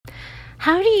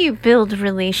How do you build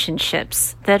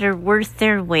relationships that are worth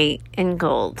their weight in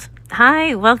gold?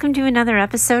 Hi, welcome to another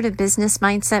episode of Business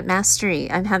Mindset Mastery.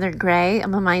 I'm Heather Gray.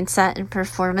 I'm a mindset and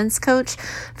performance coach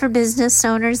for business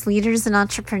owners, leaders, and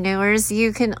entrepreneurs.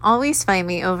 You can always find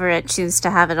me over at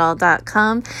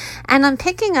choosetohaveitall.com. And I'm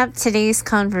picking up today's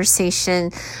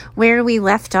conversation where we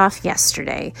left off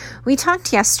yesterday. We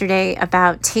talked yesterday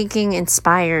about taking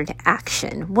inspired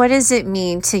action. What does it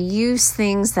mean to use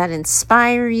things that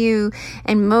inspire you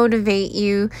and motivate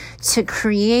you to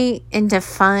create and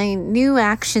define new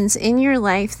actions in your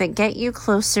life that get you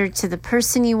closer to the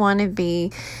person you want to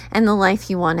be and the life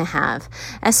you want to have?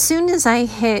 As soon as I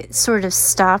hit sort of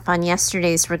stop on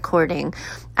yesterday's recording,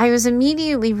 I was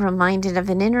immediately reminded of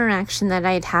an interaction that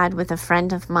I'd had with a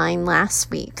friend of mine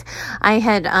last week. I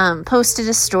had posted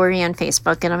a story on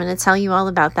Facebook, and I'm going to tell you all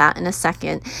about that in a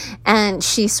second. And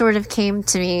she sort of came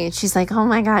to me, and she's like, oh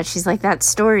my God, she's like, that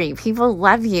story. People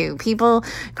love you. People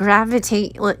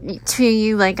gravitate to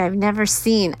you like I've never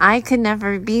seen. I could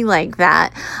never be like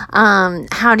that.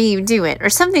 How do you do it? Or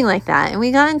something like that. And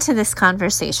we got into this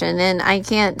conversation, and I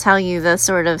can't tell you the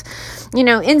sort of,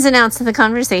 ins and outs of the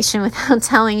conversation without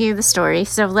telling you the story.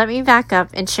 So let me back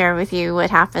up and share with you what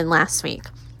happened last week.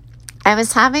 I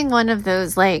was having one of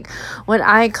those, what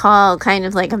I call kind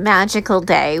of like a magical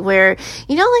day where,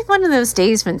 like one of those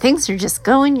days when things are just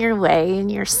going your way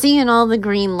and you're seeing all the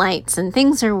green lights and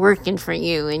things are working for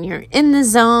you and you're in the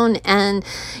zone and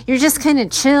you're just kind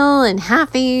of chill and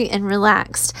happy and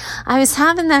relaxed. I was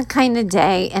having that kind of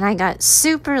day, and I got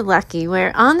super lucky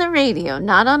where on the radio,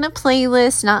 not on a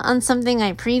playlist, not on something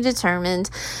I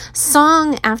predetermined,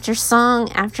 song after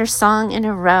song after song in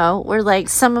a row were like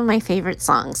some of my favorite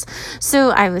songs. So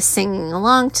I was singing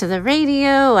along to the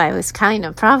radio. I was kind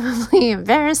of probably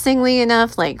embarrassingly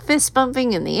enough, fist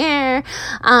bumping in the air.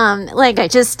 I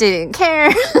just didn't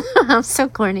care. I'm so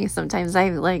corny sometimes. I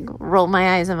roll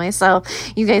my eyes at myself.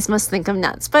 You guys must think I'm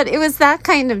nuts. But it was that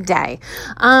kind of day.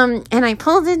 And I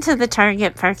pulled into the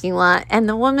Target parking lot, and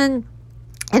the woman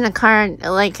in a car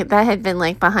that had been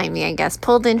behind me, I guess,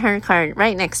 pulled in her car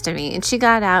right next to me, and she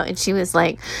got out and she was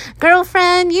like,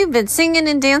 girlfriend, you've been singing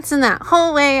and dancing that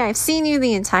whole way. I've seen you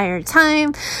the entire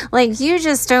time. You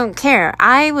just don't care.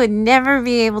 I would never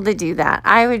be able to do that.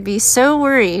 I would be so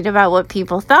worried about what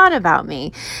people thought about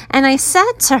me. And I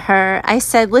said to her, I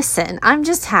said, listen, I'm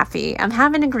just happy. I'm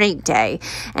having a great day.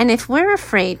 And if we're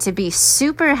afraid to be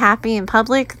super happy in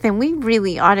public, then we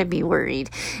really ought to be worried.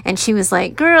 And she was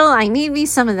like, girl, I need me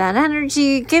some of that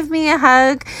energy. Give me a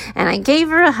hug. And I gave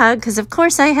her a hug because, of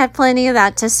course, I had plenty of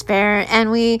that to spare.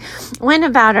 And we went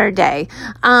about our day.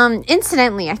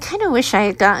 Incidentally, I kind of wish I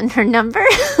had gotten her number,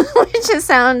 which just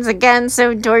sounds, again,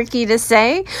 so dorky to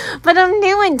say. But I'm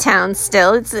new in town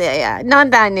still. It's not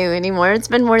that new anymore. It's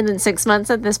been more than 6 months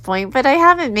at this point. But I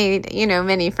haven't made,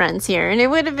 many friends here. And it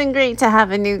would have been great to have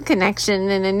a new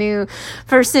connection and a new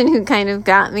person who kind of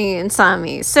got me and saw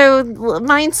me. So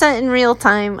mindset in real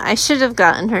time, I should have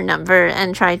gotten her number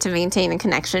and tried to maintain a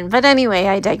connection. But anyway,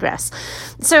 I digress.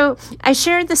 So I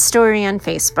shared the story on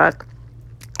Facebook,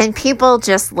 and people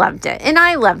just loved it. And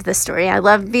I loved the story. I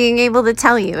loved being able to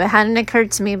tell you. It hadn't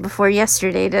occurred to me before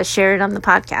yesterday to share it on the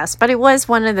podcast. But it was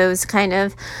one of those kind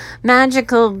of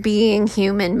magical being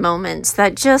human moments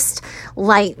that just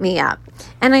light me up.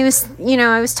 And I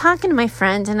was talking to my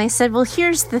friend, and I said, well,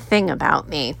 here's the thing about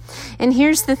me. And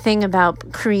here's the thing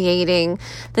about creating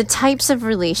the types of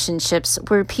relationships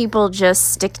where people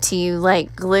just stick to you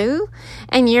like glue,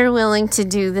 and you're willing to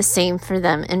do the same for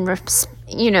them in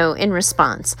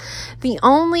response. The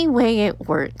only way it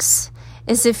works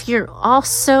is if you're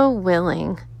also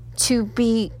willing to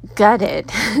be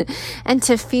gutted and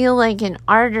to feel like an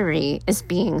artery is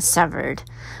being severed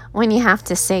when you have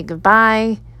to say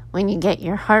goodbye, when you get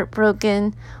your heart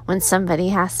broken, when somebody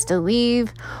has to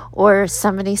leave, or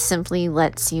somebody simply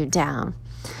lets you down.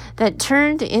 That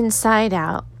turned inside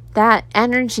out, that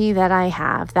energy that I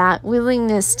have, that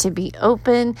willingness to be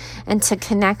open and to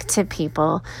connect to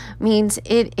people, means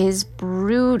it is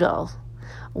brutal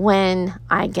when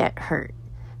I get hurt.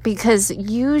 Because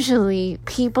usually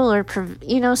people are,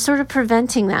 sort of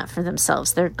preventing that for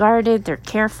themselves. They're guarded, they're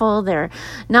careful, they're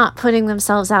not putting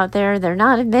themselves out there, they're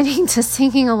not admitting to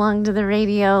singing along to the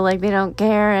radio like they don't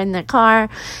care in the car,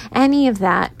 any of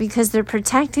that, because they're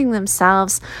protecting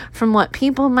themselves from what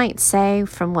people might say,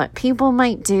 from what people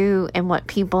might do, and what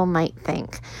people might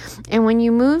think. And when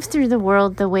you move through the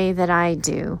world the way that I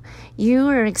do, you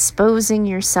are exposing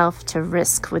yourself to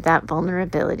risk with that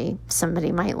vulnerability.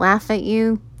 Somebody might laugh at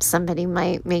you. Somebody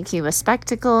might make you a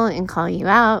spectacle and call you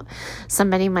out.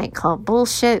 Somebody might call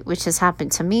bullshit, which has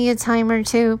happened to me a time or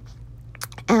two.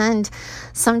 And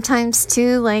sometimes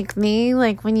too, like me,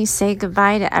 like when you say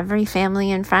goodbye to every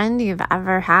family and friend you've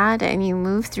ever had and you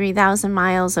move 3,000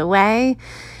 miles away,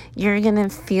 you're going to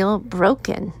feel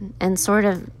broken and sort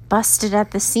of busted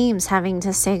at the seams, having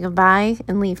to say goodbye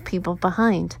and leave people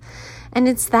behind. And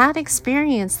it's that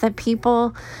experience that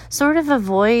people sort of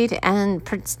avoid and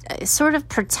sort of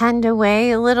pretend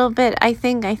away a little bit. I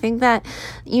think that,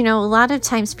 a lot of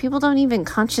times people don't even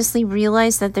consciously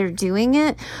realize that they're doing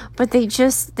it, but they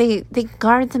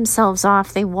guard themselves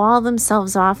off. They wall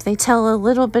themselves off. They tell a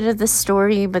little bit of the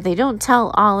story, but they don't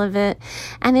tell all of it.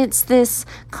 And it's this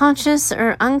conscious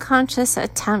or unconscious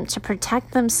attempt to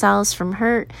protect themselves from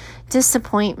hurt,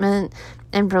 disappointment,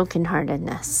 and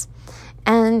brokenheartedness.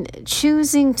 And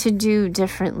choosing to do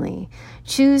differently,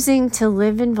 choosing to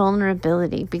live in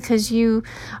vulnerability, because you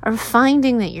are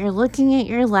finding that you're looking at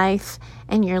your life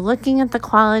and you're looking at the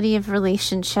quality of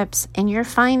relationships and you're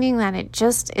finding that it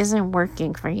just isn't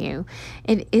working for you.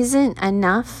 It isn't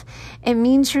enough. It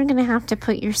means you're going to have to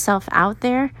put yourself out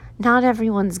there. Not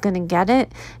everyone's going to get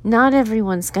it. Not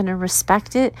everyone's going to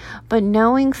respect it. But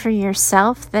knowing for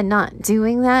yourself that not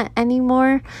doing that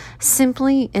anymore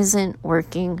simply isn't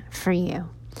working for you.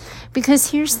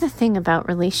 Because here's the thing about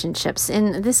relationships,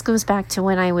 and this goes back to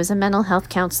when I was a mental health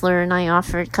counselor and I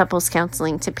offered couples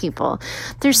counseling to people.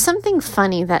 There's something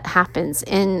funny that happens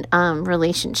in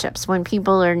relationships when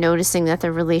people are noticing that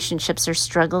their relationships are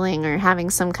struggling or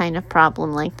having some kind of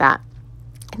problem like that.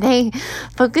 They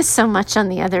focus so much on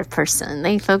the other person.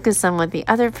 They focus on what the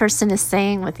other person is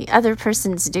saying, what the other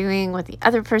person's doing, what the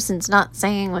other person's not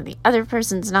saying, what the other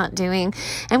person's not doing.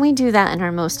 And we do that in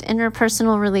our most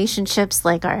interpersonal relationships,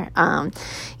 like our,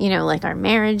 like our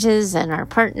marriages and our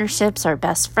partnerships, our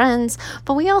best friends.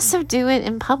 But we also do it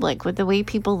in public with the way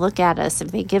people look at us.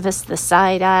 If they give us the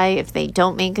side eye, if they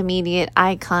don't make immediate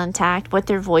eye contact, what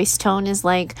their voice tone is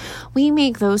like, we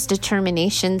make those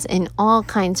determinations in all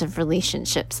kinds of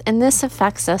relationships. And this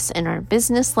affects us in our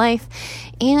business life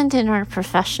and in our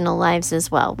professional lives as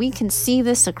well. We can see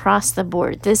this across the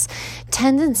board, this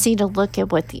tendency to look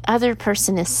at what the other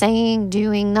person is saying,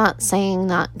 doing, not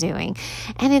doing.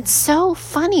 And it's so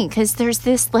funny because there's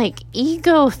this like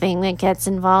ego thing that gets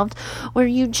involved where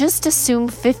you just assume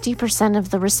 50%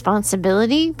 of the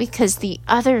responsibility because the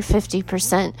other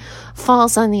 50%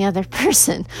 falls on the other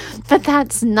person. But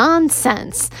that's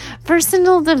nonsense.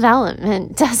 Personal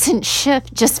development doesn't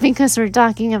shift just because we're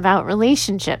talking about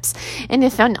relationships. And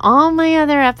if on all my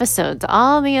other episodes,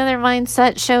 all the other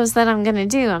mindset shows that I'm going to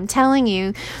do, I'm telling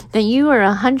you that you are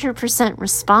 100%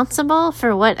 responsible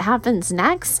for what happens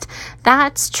next,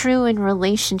 that's true in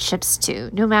relationships too.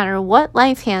 No matter what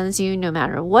life hands you, no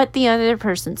matter what the other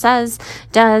person says,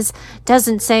 does,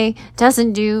 doesn't say,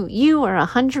 doesn't do, you are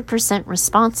 100%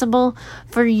 responsible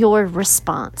for your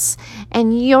response.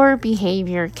 And your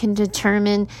behavior can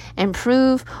determine,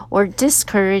 improve, or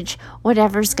discourage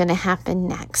whatever's going to happen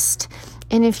next.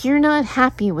 And if you're not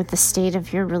happy with the state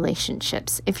of your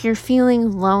relationships, if you're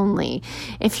feeling lonely,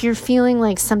 if you're feeling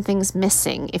like something's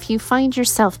missing, if you find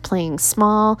yourself playing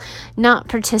small, not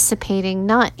participating,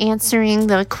 not answering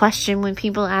the question when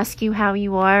people ask you how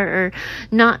you are, or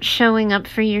not showing up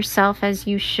for yourself as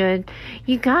you should,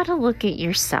 you got to look at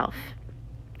yourself.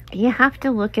 You have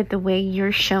to look at the way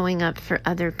you're showing up for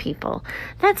other people.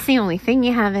 That's the only thing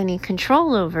you have any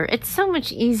control over. It's so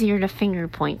much easier to finger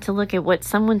point, to look at what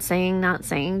someone's saying, not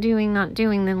saying, doing, not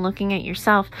doing, than looking at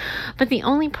yourself. But the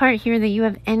only part here that you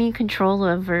have any control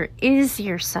over is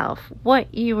yourself,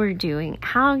 what you are doing,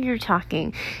 how you're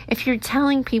talking. If you're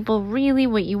telling people really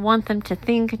what you want them to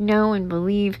think, know, and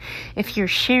believe, if you're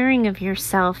sharing of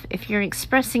yourself, if you're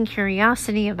expressing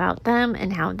curiosity about them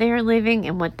and how they're living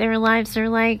and what their lives are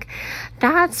like,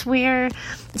 that's where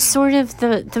sort of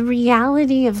the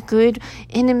reality of good,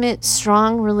 intimate,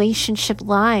 strong relationship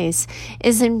lies,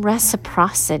 is in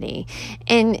reciprocity,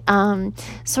 in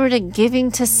sort of giving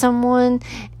to someone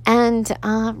and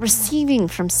receiving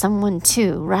from someone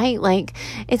too, right? Like,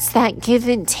 it's that give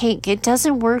and take. It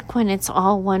doesn't work when it's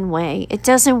all one way. It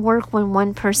doesn't work when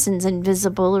one person's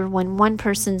invisible, or when one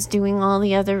person's doing all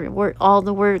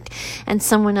the work and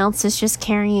someone else is just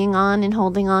carrying on and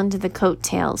holding on to the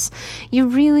coattails. You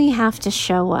really have to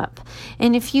show up.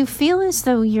 And if you feel as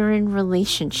though you're in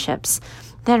relationships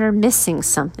that are missing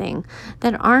something,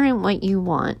 that aren't what you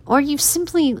want. Or you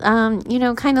simply,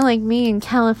 kind of like me in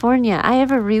California, I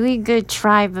have a really good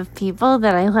tribe of people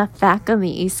that I left back on the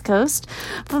East Coast.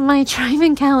 But my tribe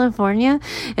in California,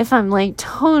 if I'm like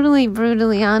totally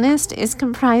brutally honest, is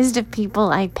comprised of people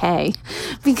I pay.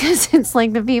 Because it's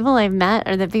like the people I've met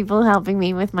are the people helping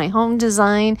me with my home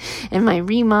design and my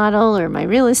remodel, or my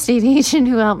real estate agent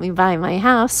who helped me buy my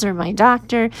house, or my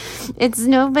doctor. It's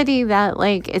nobody that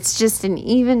it's just an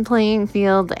even playing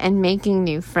field and making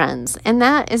new friends. And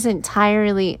that is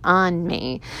entirely on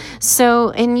me.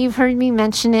 So, and you've heard me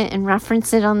mention it and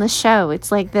reference it on the show.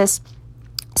 It's like this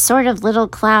sort of little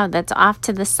cloud that's off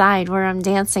to the side where I'm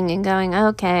dancing and going,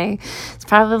 okay, it's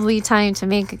probably time to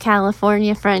make a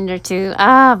California friend or two.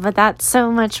 But that's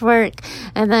so much work.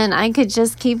 And then I could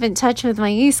just keep in touch with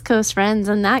my East Coast friends,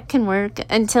 and that can work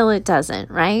until it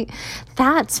doesn't, right?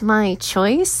 That's my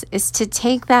choice, is to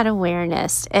take that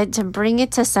awareness and to bring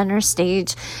it to center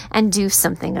stage and do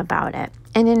something about it.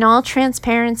 And in all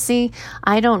transparency,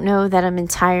 I don't know that I'm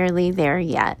entirely there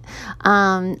yet.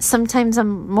 Sometimes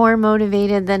I'm more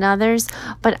motivated than others,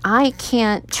 but I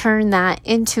can't turn that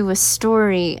into a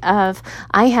story of,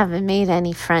 I haven't made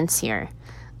any friends here.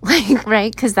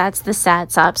 Right? Because that's the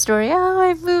sad sob story. Oh,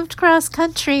 I've moved cross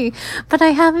country, but I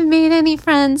haven't made any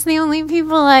friends. The only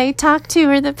people I talk to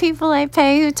are the people I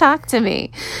pay who talk to me.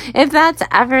 If that's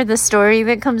ever the story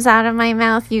that comes out of my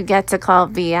mouth, you get to call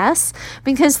BS,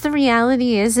 because the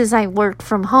reality is I work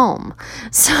from home.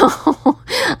 So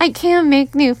I can't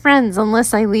make new friends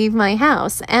unless I leave my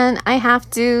house, and I have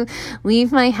to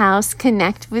leave my house,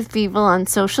 connect with people on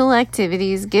social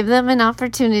activities, give them an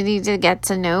opportunity to get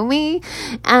to know me,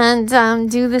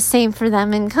 and do the same for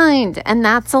them in kind. And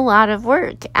that's a lot of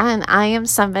work. And I am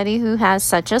somebody who has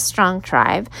such a strong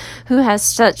tribe, who has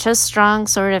such a strong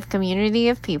sort of community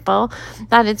of people,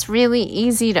 that it's really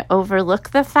easy to overlook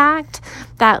the fact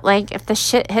that if the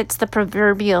shit hits the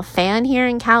proverbial fan here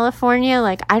in California,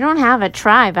 I don't have a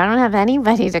tribe. I don't have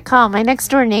anybody to call. My next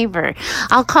door neighbor,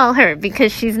 I'll call her,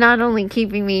 because she's not only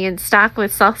keeping me in stock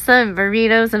with salsa and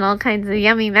burritos and all kinds of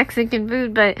yummy Mexican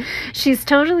food, but she's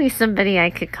totally somebody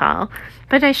I could call.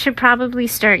 But I should probably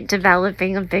start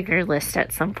developing a bigger list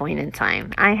at some point in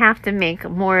time. I have to make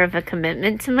more of a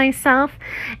commitment to myself,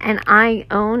 and I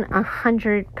own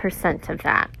 100% of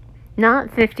that. Not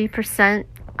 50%,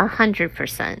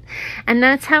 100%. And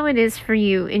that's how it is for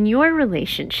you in your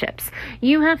relationships.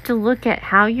 You have to look at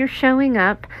how you're showing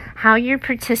up, how you're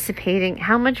participating,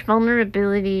 how much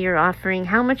vulnerability you're offering,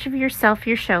 how much of yourself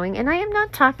you're showing. And I am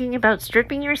not talking about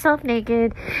stripping yourself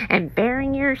naked and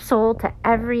baring your soul to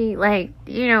every,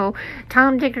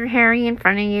 Tom, Dick, or Harry in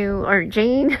front of you, or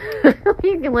Jane.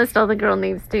 You can list all the girl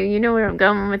names too. You know where I'm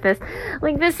going with this.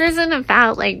 This isn't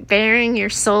about baring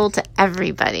your soul to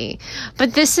everybody,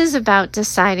 but this is about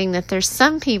deciding that there's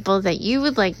some people that you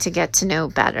would like to get to know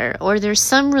better, or there's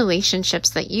some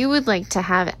relationships that you would like to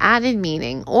have added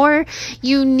meaning, or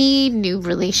you need new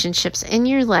relationships in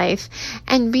your life,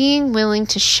 and being willing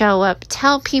to show up,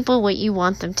 tell people what you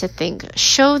want them to think,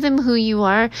 show them who you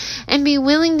are, and be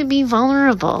willing to be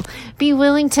vulnerable, be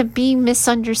willing to be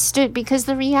misunderstood, because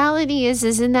the reality is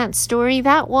in that story,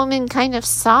 that woman kind of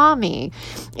saw me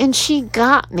and she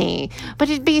got me, but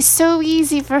it'd be so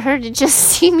easy for her to just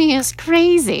see me as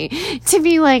crazy, to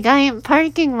be like, I am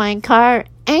parking my car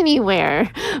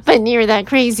anywhere but near that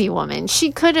crazy woman.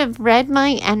 She could have read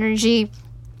my energy,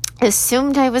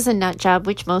 assumed I was a nut job,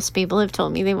 which most people have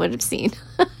told me they would have seen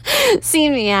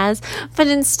me as, but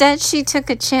instead she took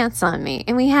a chance on me,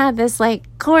 and we had this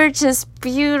gorgeous,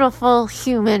 beautiful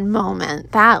human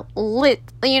moment that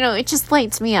it just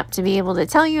lights me up to be able to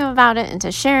tell you about it and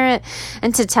to share it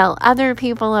and to tell other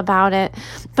people about it.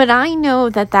 But I know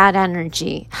that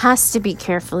energy has to be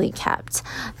carefully kept.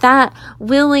 That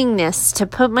willingness to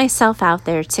put myself out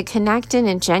there, to connect in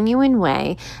a genuine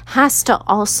way, has to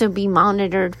also be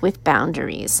monitored with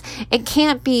boundaries. It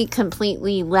can't be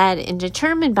completely led and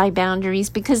determined by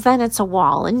boundaries, because then it's a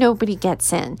wall and nobody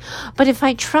gets in. But if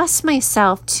I trust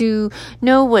myself to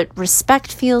know what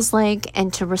respect feels like,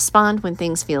 and to respond when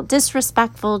things feel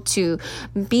disrespectful, to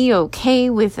be okay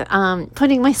with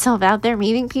putting myself out there,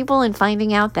 meeting people, and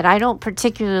finding out that I don't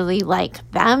particularly like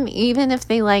them, even if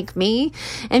they like me,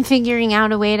 and figuring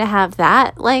out a way to have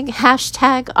that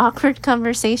hashtag awkward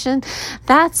conversation,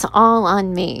 that's all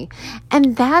on me.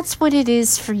 And that's what it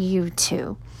is for you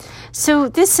too. So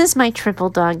this is my triple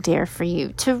dog dare for you,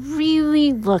 to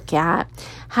really look at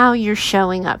how you're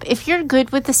showing up. If you're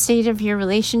good with the state of your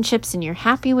relationships and you're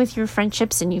happy with your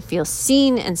friendships and you feel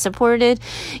seen and supported,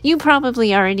 you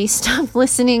probably already stopped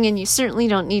listening, and you certainly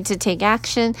don't need to take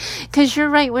action because you're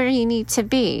right where you need to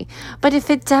be. But if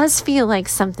it does feel like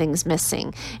something's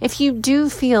missing, if you do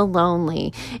feel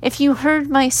lonely, if you heard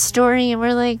my story and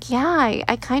were like, yeah,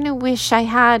 I kind of wish I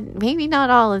had, maybe not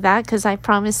all of that, because I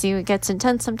promise you it gets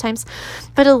intense sometimes,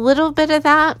 but a little bit of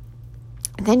that,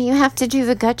 then you have to do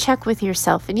the gut check with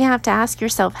yourself, and you have to ask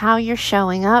yourself how you're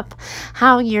showing up,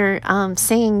 how you're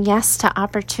saying yes to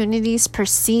opportunities,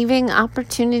 perceiving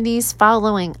opportunities,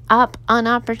 following up on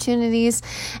opportunities,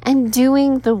 and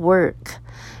doing the work.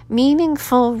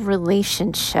 Meaningful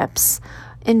relationships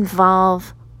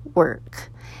involve work,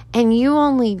 and you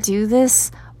only do this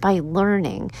by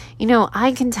learning.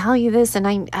 I can tell you this,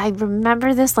 and I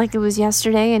remember this like it was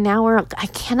yesterday, and now I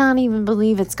cannot even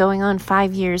believe it's going on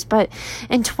 5 years. But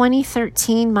in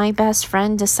 2013, my best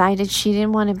friend decided she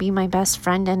didn't want to be my best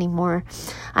friend anymore.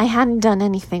 I hadn't done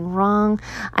anything wrong.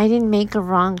 I didn't make a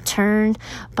wrong turn,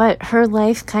 but her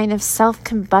life kind of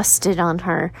self-combusted on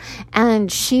her,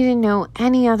 and she didn't know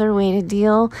any other way to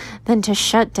deal than to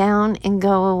shut down and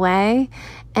go away.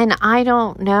 And I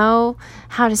don't know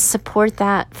how to support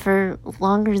that for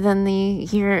longer than the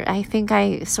year. I think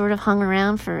I sort of hung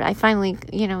around I finally,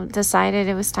 decided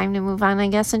it was time to move on, I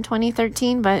guess, in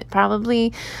 2013, but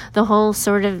probably the whole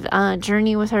sort of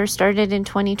journey with her started in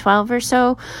 2012 or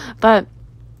so. But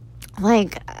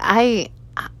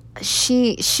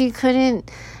she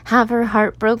couldn't have her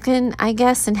heart broken, I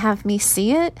guess, and have me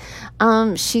see it.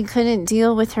 She couldn't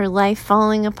deal with her life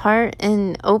falling apart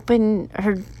and open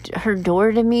her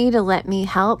door to me to let me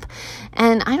help.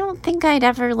 And I don't think I'd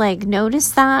ever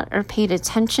noticed that or paid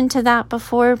attention to that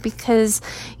before, because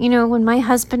when my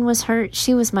husband was hurt,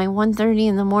 she was my 1:30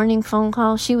 in the morning phone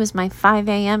call. She was my 5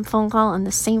 a.m. phone call on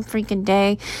the same freaking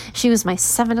day. She was my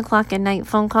 7 o'clock at night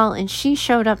phone call, and she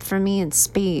showed up for me in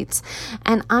spades.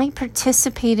 And I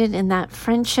participated in that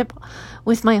friendship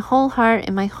with my whole heart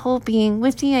and my whole being,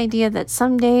 with the idea that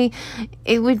someday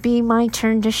it would be my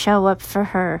turn to show up for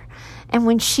her. And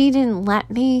when she didn't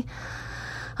let me,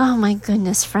 oh my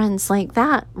goodness, friends,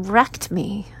 that wrecked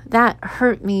me. That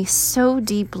hurt me so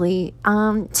deeply,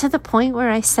 to the point where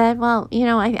I said, well,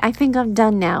 I think I'm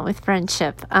done now with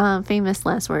friendship. Famous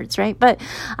last words, right? But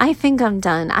I think I'm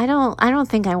done. I don't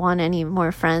think I want any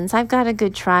more friends. I've got a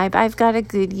good tribe. I've got a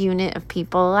good unit of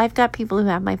people. I've got people who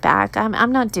have my back.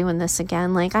 I'm not doing this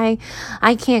again.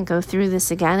 I can't go through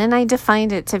this again. And I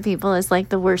defined it to people as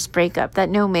the worst breakup, that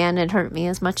no man had hurt me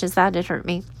as much as that had hurt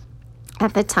me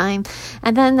at the time.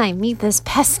 And then I meet this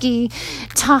pesky,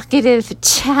 talkative,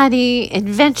 chatty,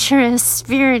 adventurous,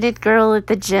 spirited girl at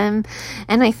the gym,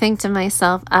 and I think to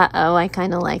myself, I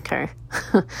kind of like her.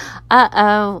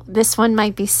 This one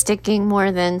might be sticking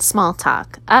more than small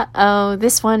talk.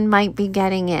 This one might be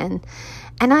getting in.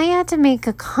 And I had to make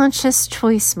a conscious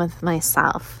choice with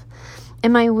myself.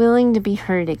 Am I willing to be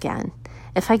hurt again?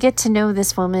 If I get to know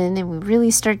this woman and we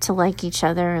really start to like each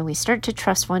other and we start to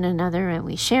trust one another and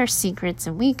we share secrets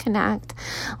and we connect,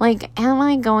 am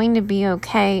I going to be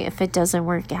okay if it doesn't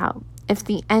work out? If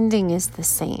the ending is the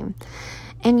same?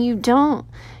 And you don't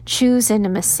choose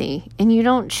intimacy, and you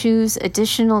don't choose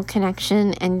additional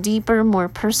connection and deeper, more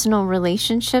personal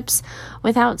relationships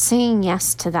without saying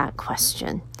yes to that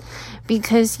question.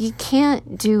 Because you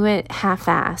can't do it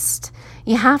half-assed.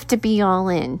 You have to be all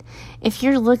in. If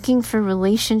you're looking for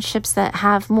relationships that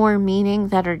have more meaning,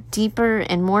 that are deeper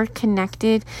and more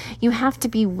connected, you have to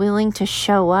be willing to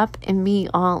show up and be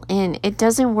all in. It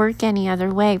doesn't work any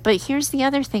other way. But here's the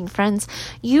other thing, friends.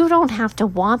 You don't have to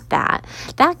want that.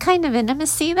 That kind of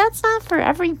intimacy, that's not for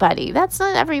everybody. That's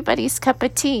not everybody's cup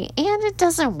of tea. And it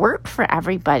doesn't work for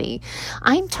everybody.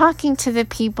 I'm talking to the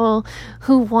people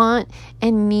who want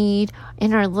and need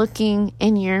and are looking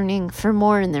and yearning for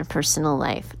more in their personal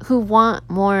life, who want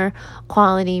more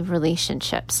quality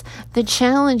relationships. The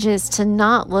challenge is to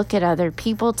not look at other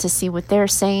people to see what they're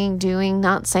saying, doing,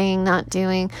 not saying, not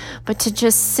doing, but to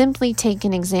just simply take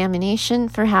an examination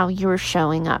for how you're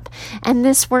showing up. And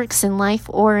this works in life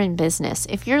or in business.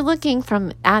 If you're looking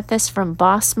at this from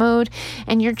boss mode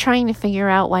and you're trying to figure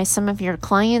out why some of your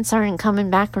clients aren't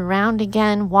coming back around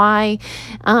again, why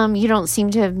you don't seem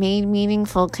to have made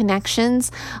meaningful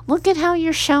connections, look at how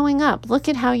you're showing up. Look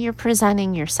at how you're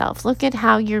presenting yourself. Look at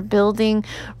how you're building building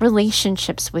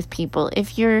relationships with people,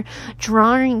 if you're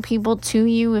drawing people to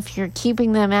you, if you're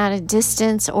keeping them at a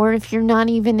distance, or if you're not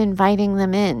even inviting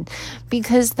them in,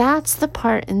 because that's the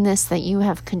part in this that you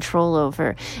have control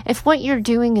over. If what you're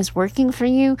doing is working for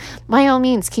you, by all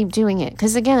means, keep doing it.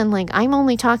 Because again, like, I'm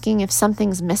only talking if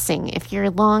something's missing, if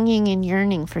you're longing and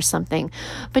yearning for something.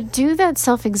 But do that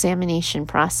self-examination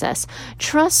process.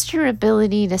 Trust your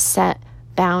ability to set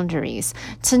boundaries,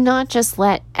 to not just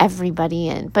let everybody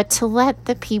in, but to let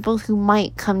the people who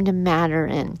might come to matter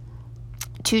in.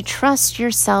 To trust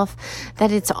yourself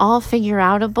that it's all figure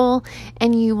outable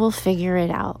and you will figure it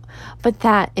out. But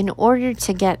that in order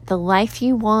to get the life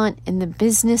you want and the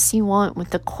business you want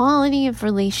with the quality of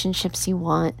relationships you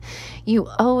want, you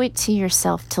owe it to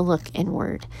yourself to look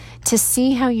inward, to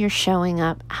see how you're showing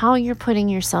up, how you're putting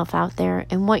yourself out there,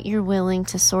 and what you're willing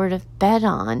to sort of bet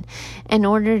on in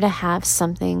order to have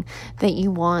something that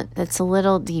you want that's a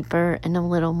little deeper and a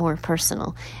little more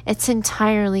personal. It's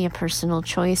entirely a personal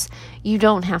choice. You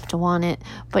don't have to want it,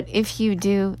 but if you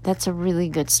do, that's a really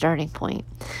good starting point.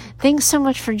 Thanks so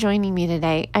much for joining me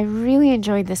today. I really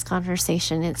enjoyed this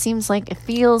conversation. It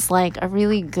feels like a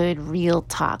really good real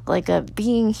talk, like a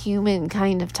being human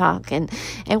kind of talk, and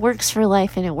it works for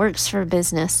life and it works for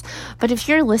business. But if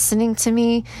you're listening to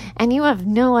me and you have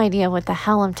no idea what the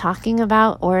hell I'm talking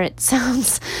about, or it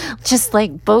sounds just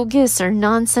like bogus or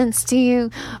nonsense to you,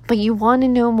 but you want to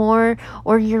know more,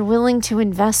 or you're willing to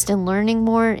invest in learning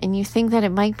more, and you think that it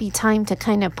might be time to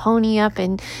kind of pony up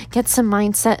and get some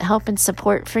mindset help and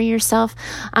support for yourself,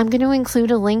 I'm going to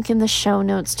include a link in the show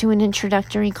notes to an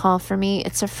introductory call for me.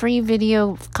 It's a free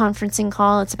video conferencing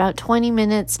call. It's about 20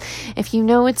 minutes. If you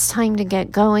know it's time to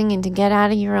get going and to get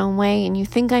out of your own way, and you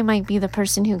think I might be the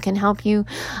person who can help you,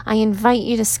 I invite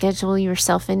you to schedule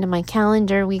yourself into my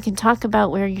calendar. We can talk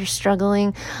about where you're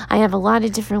struggling. I have a lot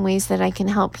of different ways that I can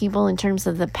help people in terms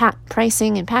of the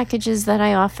pricing and packages that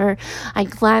I offer.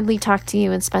 I'd gladly talk to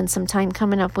you and spend some time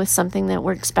coming up with something that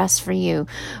works best for you.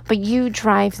 But you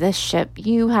drive this ship.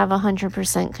 You have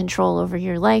 100% control over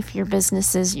your life, your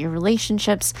businesses, your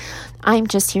relationships. I'm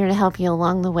just here to help you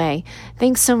along the way.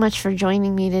 Thanks so much for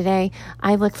joining me today.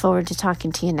 I look forward to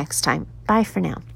talking to you next time. Bye for now.